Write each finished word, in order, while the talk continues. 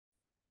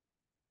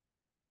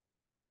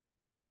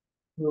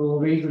So,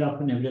 very good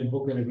afternoon, everyone.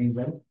 Hope you're doing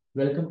well.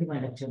 Welcome to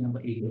my lecture number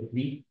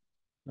 803.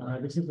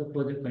 This is a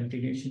further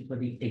continuation for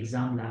the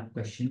exam lab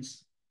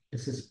questions.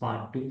 This is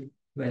part 2,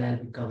 where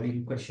I'll be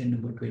covering question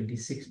number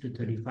 26 to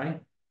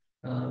 35,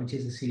 which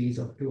is a series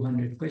of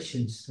 200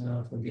 questions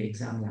for the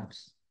exam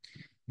labs.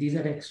 These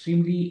are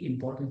extremely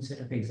important set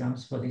of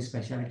exams for the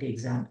specialty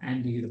exam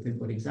and the European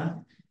board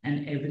exam.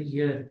 And every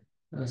year,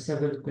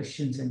 several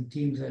questions and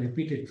themes are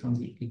repeated from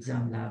the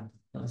exam lab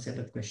set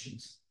of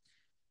questions.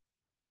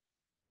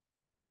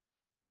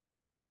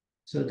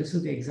 So this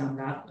is the exam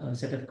lab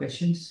set of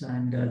questions,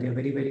 and they're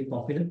very, very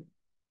popular.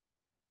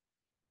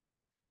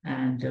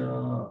 And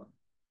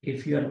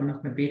if you are one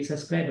of my paid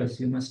subscribers,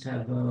 you must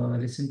have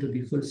listened to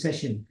the full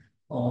session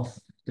of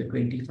the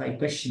 25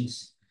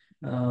 questions,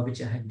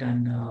 which I had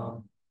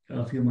done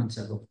a few months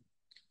ago.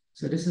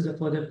 So this is a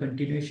further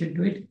continuation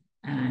to it,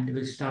 and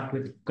we'll start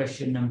with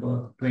question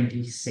number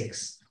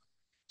 26.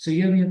 So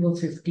here we have a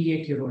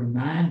 58-year-old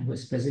man who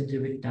is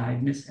presented with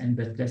tiredness and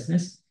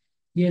breathlessness.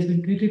 He has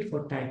been treated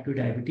for type 2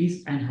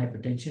 diabetes and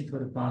hypertension for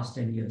the past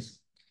 10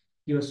 years.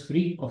 He was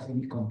free of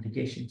any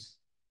complications.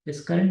 His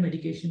current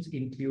medications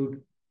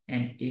include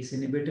an ACE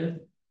inhibitor,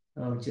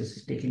 which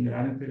is taking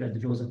ramipril at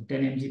the dose of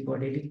 10 mg per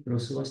day,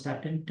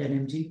 rosuvastatin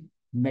 10 mg,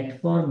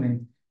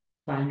 metformin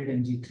 500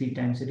 mg 3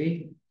 times a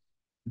day,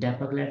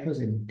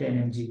 dapagliflozin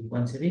 10 mg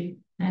once a day,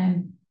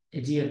 and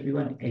a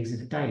GLP-1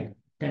 exenatide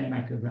 10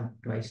 microgram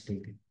twice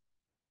daily.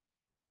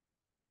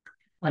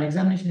 On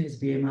examination,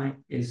 his BMI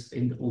is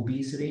in the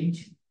obese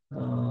range,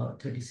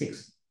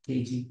 36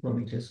 kg per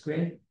meter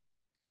square.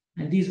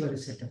 And these were a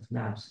set of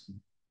labs.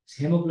 His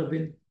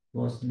hemoglobin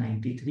was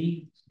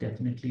 93,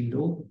 definitely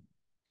low.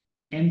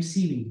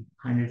 MCV,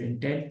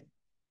 110,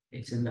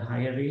 it's in the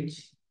higher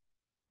range.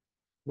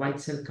 White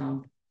cell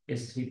count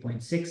is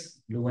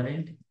 3.6, lower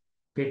end.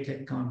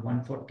 Platelet count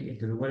 140 at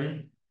the lower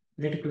end.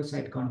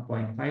 Reticulocyte count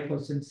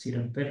 0.5%,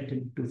 serum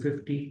ferritin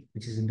 250,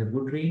 which is in the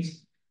good range.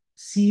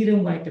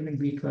 Serum vitamin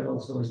B12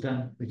 also was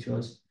done, which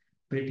was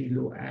pretty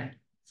low at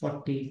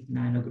 40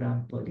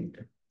 nanogram per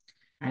liter.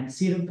 And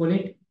serum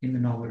folate in the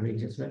normal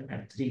range as well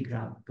at 3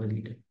 gram per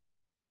liter.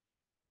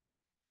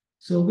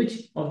 So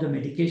which of the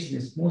medication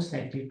is most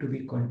likely to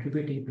be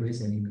contributing to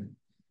his anemia?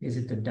 Is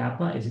it the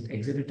DAPA, is it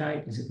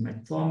exenatide, is it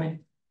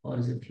metformin, or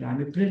is it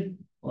ramipril,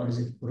 or is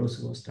it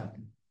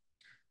rosuvastatin?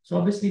 So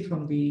obviously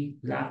from the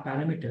lab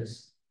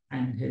parameters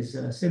and his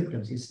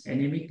symptoms, he's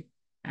anemic,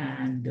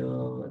 and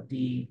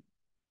the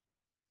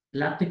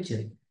lab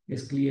picture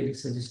is clearly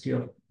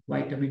suggestive of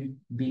vitamin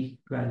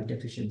B12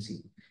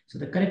 deficiency. So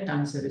the correct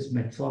answer is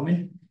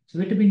metformin. So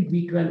vitamin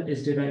B12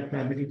 is derived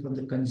primarily from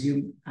the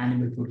consumed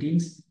animal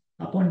proteins.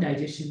 Upon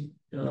digestion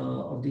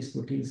of these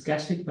proteins,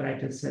 gastric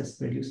parietal cells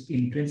produce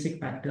intrinsic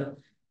factor,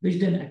 which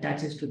then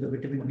attaches to the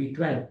vitamin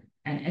B12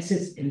 and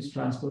assists in its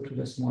transport to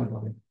the small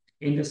bowel.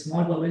 In the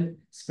small bowel,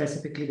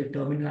 specifically the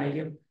terminal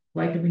ileum,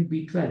 vitamin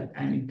B12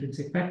 and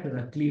intrinsic factor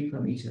are cleaved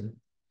from each other.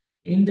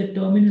 In the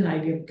terminal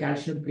ileum,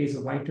 calcium plays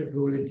a vital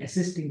role in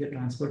assisting the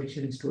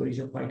transportation and storage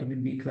of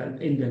vitamin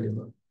B12 in the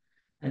liver.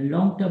 And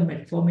long-term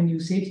metformin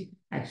usage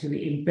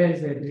actually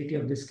impairs the ability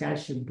of this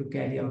calcium to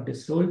carry out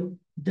this role,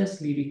 thus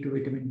leading to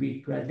vitamin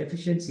B12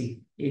 deficiency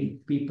in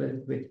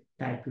people with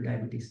type 2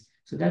 diabetes.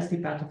 So that's the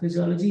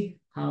pathophysiology,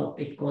 how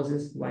it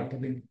causes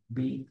vitamin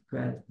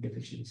B12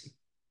 deficiency.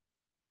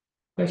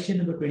 Question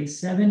number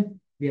 27.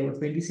 We have a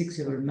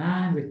 26-year-old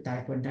man with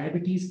type 1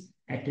 diabetes,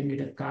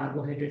 attended a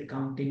carbohydrate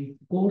counting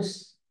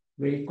course.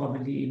 Very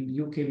commonly in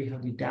UK, we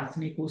have the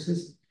DAPHNE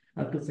courses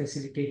to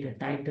facilitate a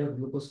tighter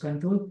glucose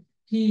control.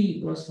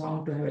 He was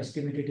found to have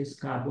estimated his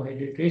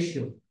carbohydrate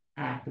ratio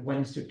at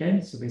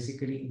 1:10. So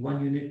basically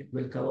 1 unit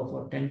will cover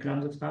for 10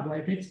 grams of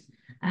carbohydrates,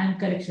 and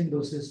correction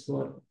doses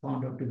were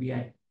found out to be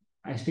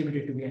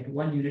estimated to be at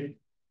 1 unit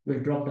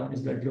will drop down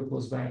his blood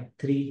glucose by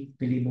 3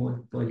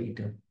 millimole per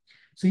liter.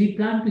 So he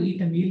planned to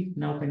eat a meal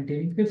now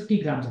containing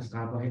 50 grams of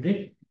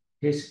carbohydrate.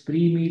 His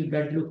pre-meal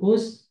blood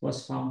glucose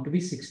was found to be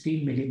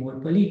 16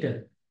 millimole per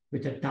liter,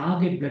 with a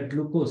target blood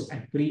glucose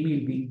at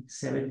pre-meal being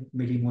 7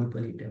 millimole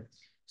per liter.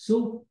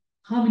 So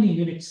how many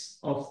units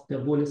of the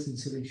bolus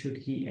insulin should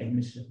he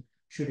administer?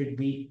 Should it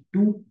be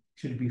 2?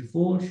 Should it be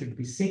 4? Should it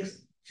be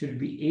 6? Should it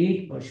be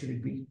 8? Or should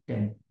it be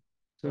 10?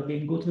 So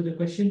again, go through the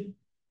question.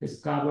 His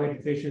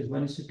carbohydrate ratio is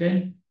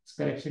 1:10. His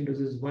correction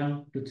dose is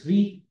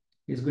 1:3.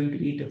 He's going to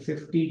eat a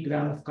 50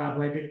 gram of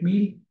carbohydrate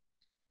meal,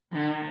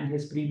 and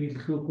his pre-meal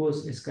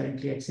glucose is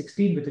currently at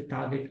 16 with a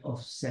target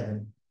of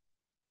 7.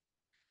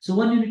 So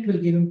 1 unit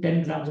will give him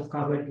 10 grams of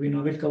carbohydrate. We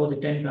know we'll cover the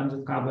 10 grams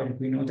of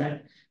carbohydrate. We know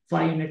that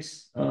 5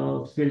 units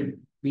will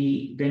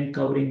be then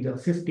covering the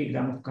 50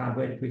 gram of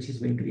carbohydrate, which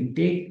he's going to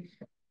intake.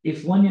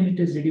 If 1 unit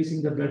is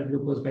reducing the blood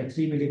glucose by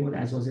 3 millimole,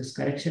 as was his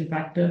correction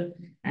factor,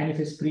 and if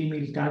his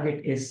pre-meal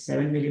target is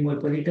 7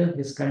 millimole per liter,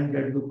 his current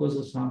blood glucose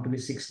was found to be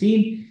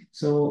 16.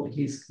 So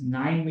he's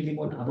 9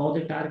 millimole above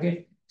the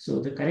target.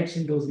 So the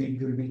correction dose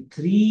need will be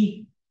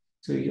 3.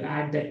 So you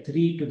add that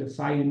 3 to the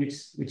 5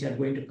 units, which are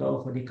going to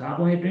cover for the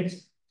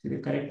carbohydrates. So the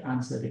correct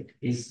answer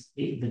is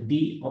the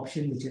D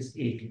option, which is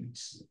 8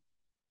 units.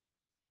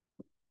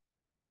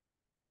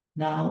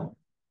 Now,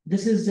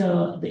 This is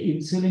the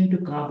insulin to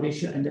carb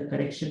ratio and the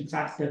correction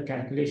factor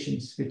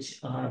calculations, which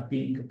are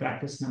being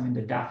practiced now in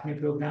the Daphne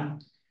program.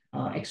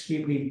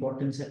 Extremely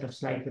important set of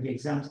slides for the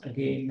exams.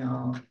 Again,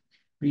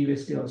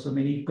 previously also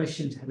many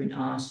questions have been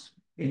asked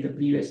in the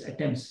previous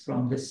attempts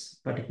from this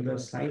particular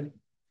slide.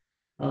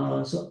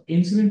 So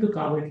insulin to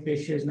carbohydrate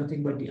ratio is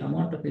nothing but the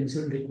amount of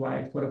insulin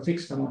required for a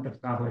fixed amount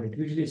of carbohydrate.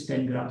 Usually it's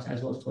 10 grams,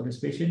 as was for this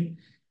patient.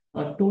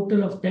 A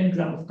total of 10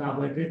 grams of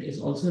carbohydrate is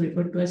also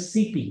referred to as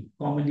CP.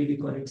 Commonly we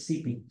call it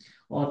CP,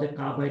 or the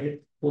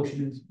carbohydrate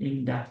portion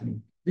in Daphne.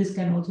 This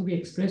can also be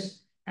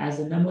expressed as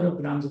the number of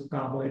grams of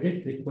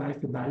carbohydrate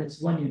required to balance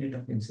 1 unit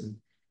of insulin.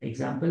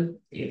 Example,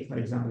 for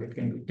example, it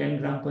can be 10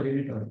 grams per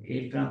unit or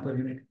 8 grams per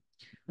unit.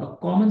 A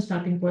common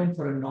starting point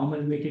for a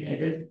normal weighted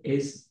adult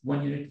is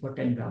 1 unit for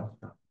 10 grams.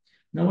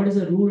 Now, what is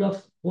the rule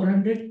of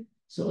 400?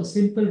 So a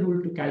simple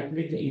rule to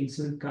calculate the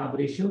insulin carb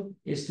ratio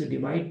is to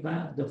divide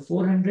by the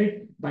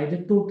 400 by the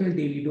total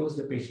daily dose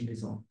the patient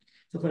is on.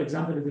 So for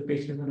example, if the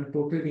patient is on a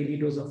total daily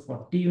dose of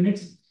 40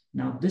 units,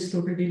 now this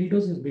total daily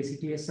dose is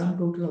basically a sum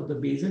total of the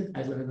basal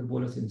as well as the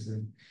bolus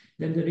insulin.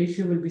 Then the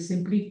ratio will be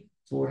simply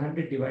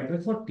 400 divided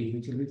by 40,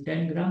 which will be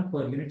 10 grams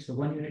per unit. So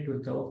 1 unit will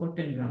cover for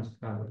 10 grams of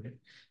carbohydrate.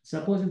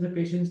 Suppose if the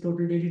patient's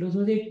total daily dose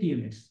was 80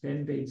 units,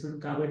 then the insulin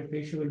carbohydrate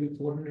ratio will be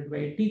 400 by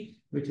 80,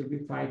 which will be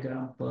 5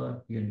 grams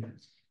per unit.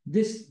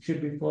 This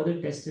should be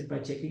further tested by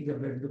checking the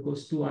blood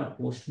glucose 2 hours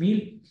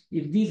post-meal.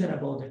 If these are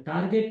above the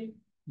target,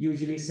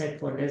 usually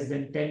set for less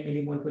than 10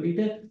 millimole per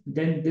liter,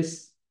 then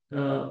this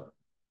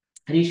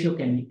ratio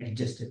can be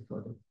adjusted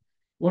further.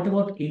 What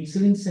about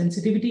insulin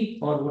sensitivity,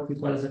 or what we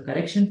call as a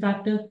correction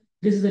factor?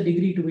 This is the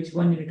degree to which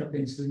 1 unit of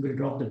insulin will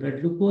drop the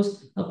blood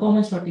glucose. A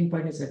common starting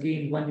point is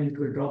again 1 unit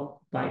will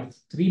drop by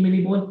 3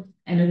 millimole.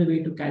 Another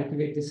way to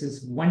calculate this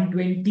is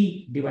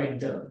 120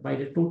 divided by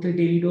the total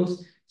daily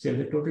dose. So if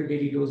the total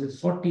daily dose is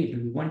 40, it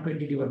will be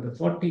 120 divided by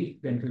 40,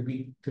 then it will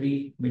be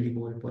 3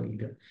 millimole per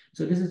liter.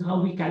 So this is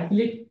how we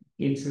calculate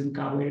insulin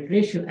carbohydrate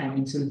ratio and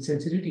insulin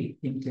sensitivity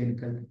in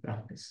clinical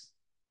practice.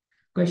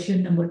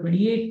 Question number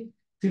 28.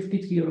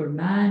 53-year-old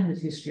man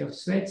with history of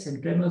sweats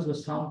and tremors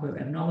was found to have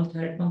abnormal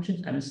thyroid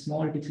functions and a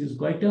small diffuse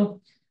goiter.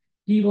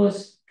 He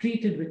was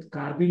treated with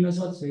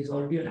carbimazole, so he's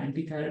already on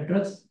anti-thyroid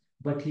drugs,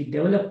 but he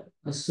developed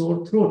a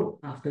sore throat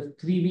after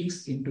 3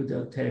 weeks into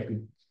the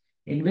therapy.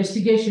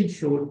 Investigation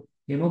showed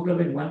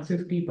hemoglobin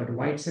 150, but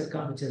white cell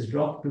count, which has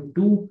dropped to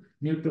 2,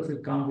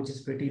 neutrophil count, which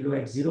is pretty low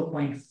at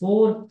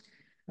 0.4.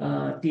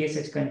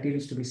 TSH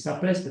continues to be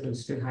suppressed, but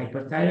it's still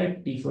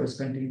hyperthyroid. T4 is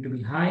continuing to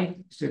be high,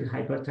 still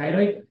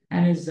hyperthyroid,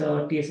 and his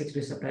TSH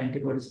receptor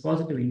antibodies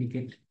positive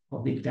indicate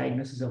of the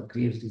diagnosis of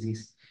Graves'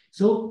 disease.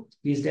 So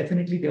he's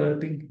definitely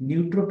developing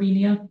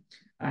neutropenia,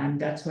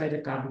 and that's why the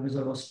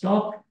carbimazole was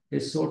stopped,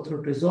 his sore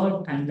throat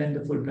resolved, and then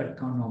the full blood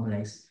count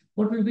normalized.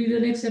 What will be the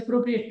next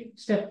appropriate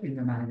step in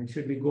the management?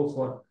 Should we go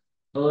for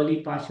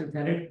early partial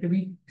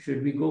thyroidectomy?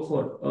 Should we go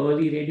for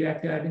early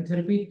radioactive iodine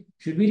therapy?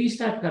 Should we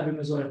restart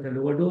carbimazole at a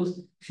lower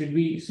dose? Should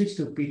we switch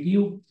to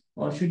PTU,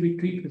 or should we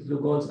treat with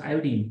Lugol's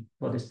iodine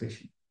for this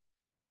patient?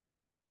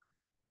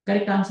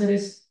 Correct answer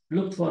is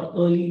look for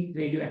early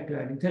radioactive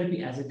iodine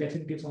therapy as a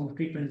definitive form of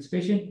treatment in this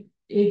patient.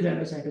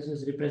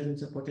 Agranulocytosis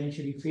represents a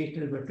potentially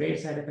fatal but rare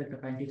side effect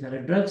of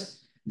anti-thyroid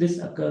drugs. This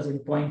occurs in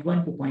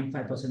 0.1 to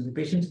 0.5% of the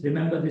patients.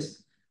 Remember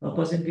this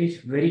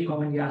percentage, very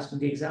commonly asked in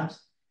the exams.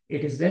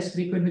 It is less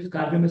frequent with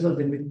carbimazole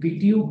than with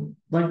PTU,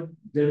 but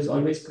there is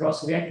always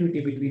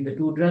cross-reactivity between the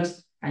two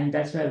drugs, and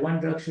that's why one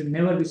drug should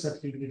never be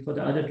substituted for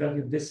the other drug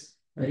if this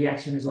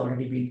reaction has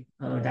already been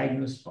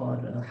diagnosed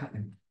or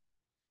happened.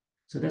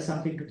 So that's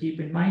something to keep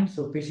in mind.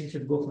 So patients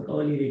should go for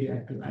early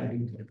radioactive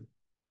iodine therapy.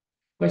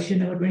 Question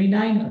number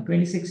 29, a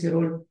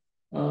 26-year-old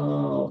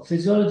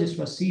physiologist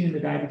was seen in the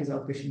diabetes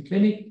outpatient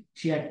clinic.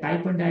 She had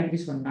type 1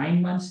 diabetes for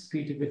 9 months,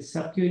 treated with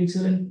sub-Q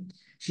insulin.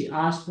 She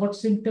asked what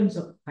symptoms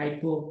of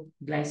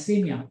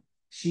hypoglycemia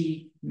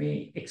she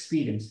may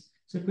experience.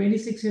 So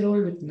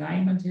 26-year-old with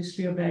 9 months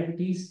history of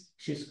diabetes,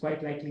 she's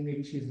quite likely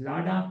maybe she's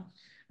LADA.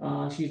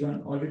 She's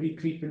on already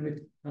treatment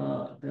with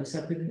the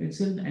sub-Q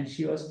insulin, and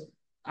she was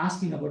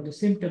asking about the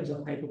symptoms of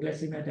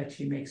hypoglycemia that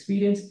she may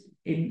experience.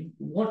 In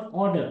what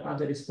order are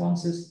the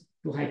responses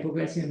to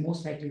hypoglycemia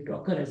most likely to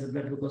occur as the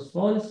blood glucose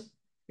falls?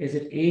 Is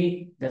it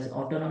A, does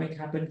autonomic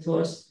happen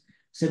first?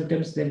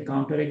 Symptoms, then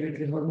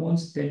counter-regulatory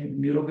hormones,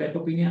 then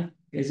neuroglycopenia?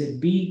 Is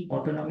it B,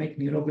 autonomic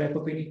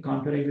neuroglycopenia,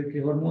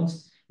 counter-regulatory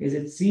hormones? Is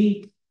it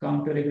C,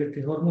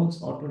 counter-regulatory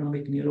hormones,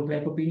 autonomic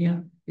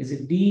neuroglycopenia? Is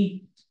it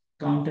D,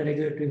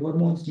 counter-regulatory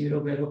hormones,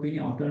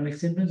 neuroglycopenia, autonomic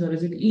symptoms? Or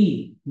is it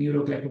E,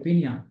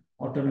 neuroglycopenia,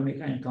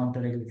 autonomic and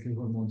counter-regulatory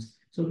hormones?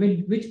 So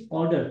which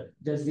order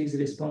does these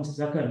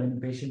responses occur when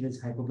a patient is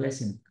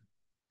hypoglycemic?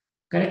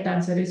 Correct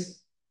answer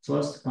is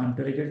first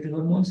counter-regulatory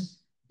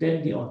hormones,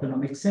 then the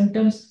autonomic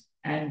symptoms,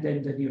 and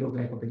then the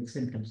neuroglycopenic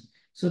symptoms.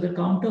 So the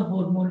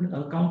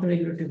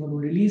counter-regulatory hormone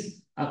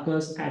release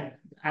occurs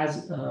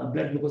as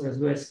blood glucose as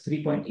low as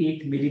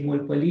 3.8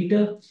 millimole per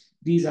liter.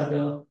 These are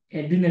the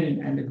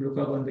adrenaline and the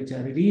glucagon which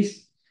are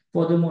released.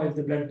 Furthermore, if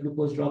the blood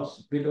glucose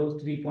drops below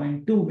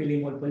 3.2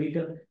 millimole per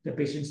liter, the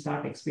patient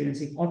start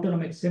experiencing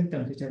autonomic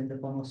symptoms, which are in the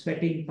form of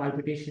sweating,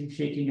 palpitation,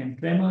 shaking, and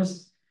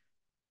tremors.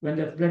 When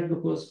the blood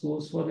glucose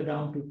goes further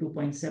down to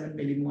 2.7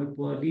 millimole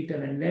per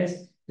liter and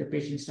less, the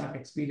patient start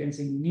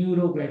experiencing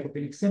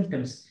neuroglycopenic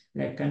symptoms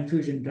like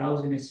confusion,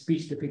 drowsiness,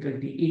 speech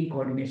difficulty,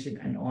 incoordination,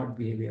 and odd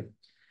behavior.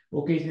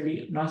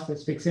 Occasionally,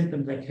 non-specific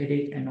symptoms like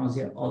headache and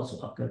nausea also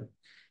occur.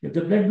 If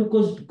the blood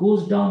glucose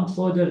goes down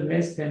further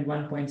less than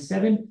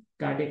 1.7,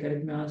 cardiac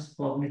arrhythmias,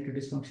 cognitive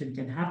dysfunction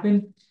can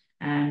happen,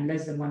 and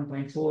less than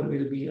 1.4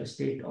 will be a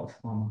state of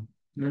coma.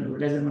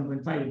 Less than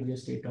 1.5 will be a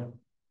state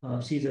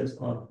of seizures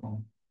or coma.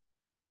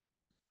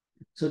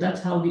 So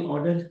that's how the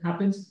order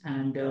happens,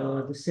 and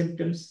the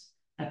symptoms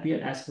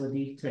appear as per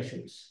the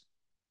thresholds.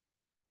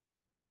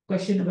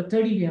 Question number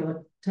 30, we have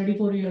a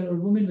 34-year-old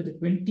woman with a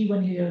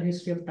 21-year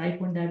history of type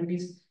 1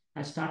 diabetes,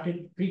 has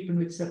started treatment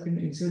with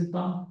insulin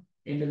pump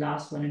in the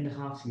last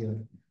 1.5 years.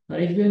 Her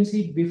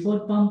HbA1c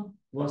before pump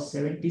was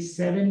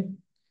 77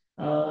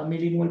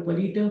 millimole per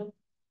liter.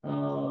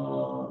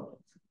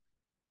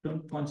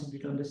 Don't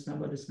concentrate on this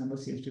number. This number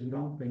seems to be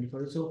wrong,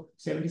 24. So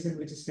 77,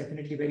 which is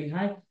definitely very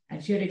high.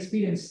 And she had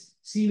experienced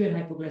severe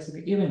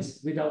hypoglycemic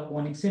events without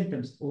warning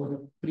symptoms over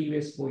the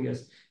previous 4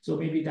 years. So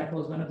maybe that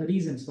was one of the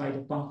reasons why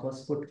the pump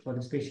was put for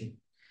this patient.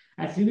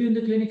 At review in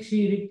the clinic,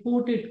 she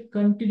reported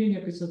continuing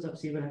episodes of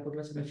severe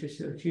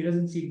hypoglycemia. She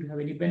doesn't seem to have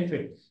any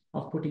benefit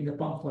of putting the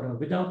pump for her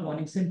without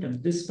warning symptoms,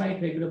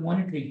 despite regular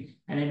monitoring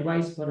and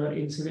advice for her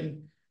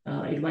insulin.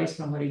 Advice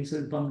from her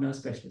insulin pump nurse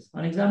specialist.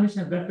 On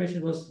examination, her blood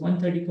pressure was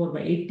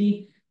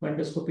 134/80.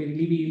 Endoscopy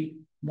revealed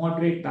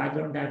moderate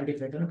background diabetic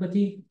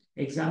retinopathy.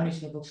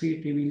 Examination of her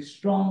feet revealed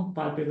strong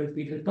palpable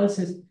fetal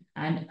pulses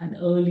and an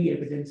early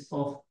evidence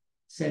of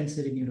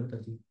sensory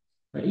neuropathy.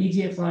 Her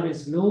eGFR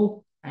is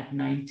low at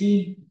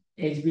 19.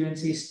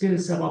 HbA1c is still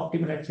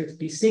suboptimal at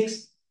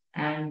 56,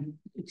 and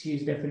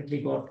she's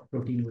definitely got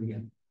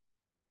proteinuria.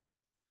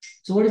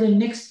 So what is the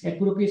next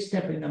appropriate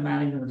step in the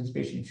management of this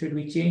patient? Should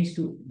we change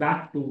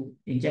back to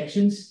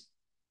injections?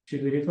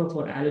 Should we refer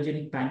for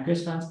allogeneic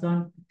pancreas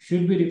transplant?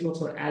 Should we refer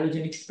for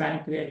allogeneic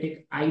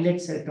pancreatic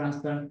islet cell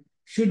transplant?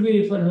 Should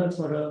we refer her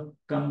for a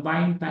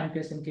combined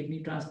pancreas and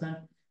kidney transplant?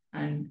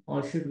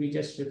 Or should we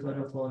just refer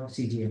her for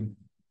CGM?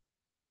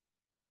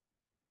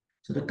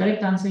 So the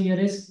correct answer here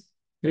is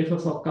refer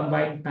for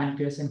combined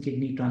pancreas and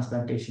kidney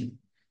transplantation.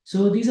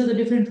 So these are the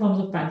different forms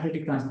of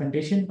pancreatic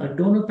transplantation. A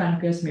donor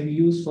pancreas may be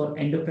used for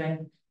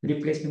endocrine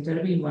replacement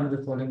therapy in one of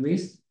the following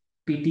ways.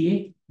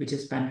 PTA, which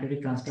is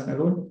pancreatic transplant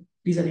alone.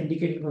 These are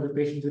indicated for the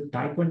patients with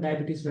type 1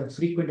 diabetes who have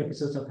frequent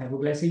episodes of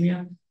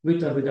hypoglycemia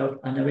with or without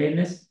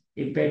unawareness,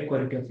 impaired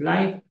quality of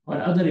life,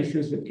 or other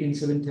issues with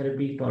insulin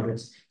therapy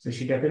tolerance. So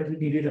she definitely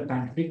needed a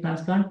pancreatic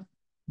transplant,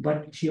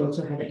 but she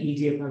also had an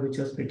eGFR which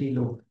was pretty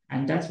low.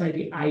 And that's why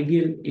the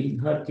ideal in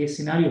her case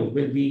scenario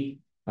will be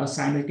a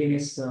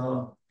simultaneous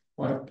or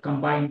a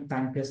combined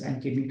pancreas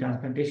and kidney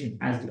transplantation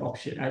as the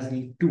option, as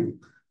the two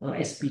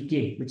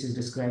SPK, which is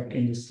described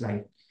in this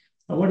slide.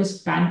 What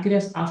is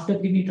pancreas after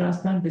kidney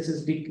transplant? This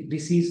is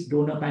deceased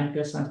donor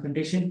pancreas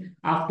transplantation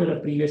after a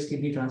previous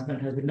kidney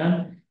transplant has been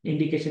done.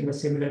 Indication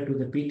was similar to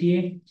the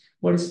PTA.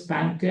 What is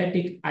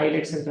pancreatic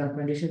islet cell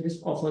transplantation?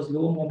 This offers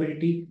low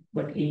morbidity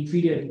but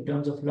inferior in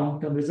terms of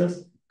long-term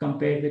results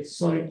compared with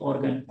solid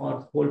organ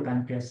or whole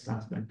pancreas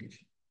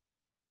transplantation.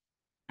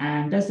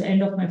 And that's the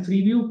end of my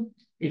preview.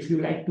 If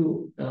you like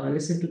to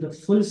listen to the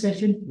full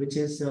session, which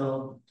is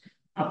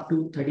up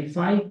to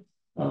 35,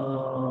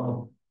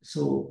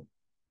 so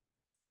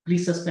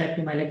please subscribe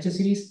to my lecture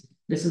series.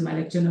 This is my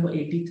lecture number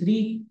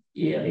 83.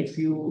 If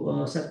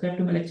you subscribe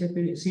to my lecture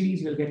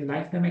series, you'll get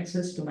lifetime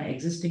access to my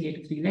existing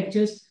 83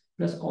 lectures,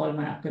 plus all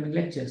my upcoming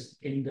lectures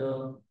in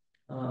the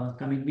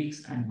coming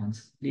weeks and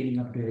months leading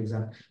up to your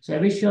exam. So I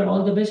wish you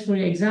all the best for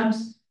your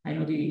exams. I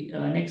know the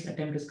next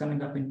attempt is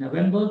coming up in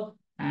November,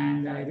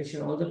 and I wish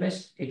you all the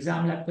best.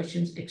 Exam lab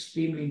questions,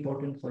 extremely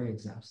important for your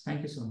exams.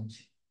 Thank you so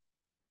much.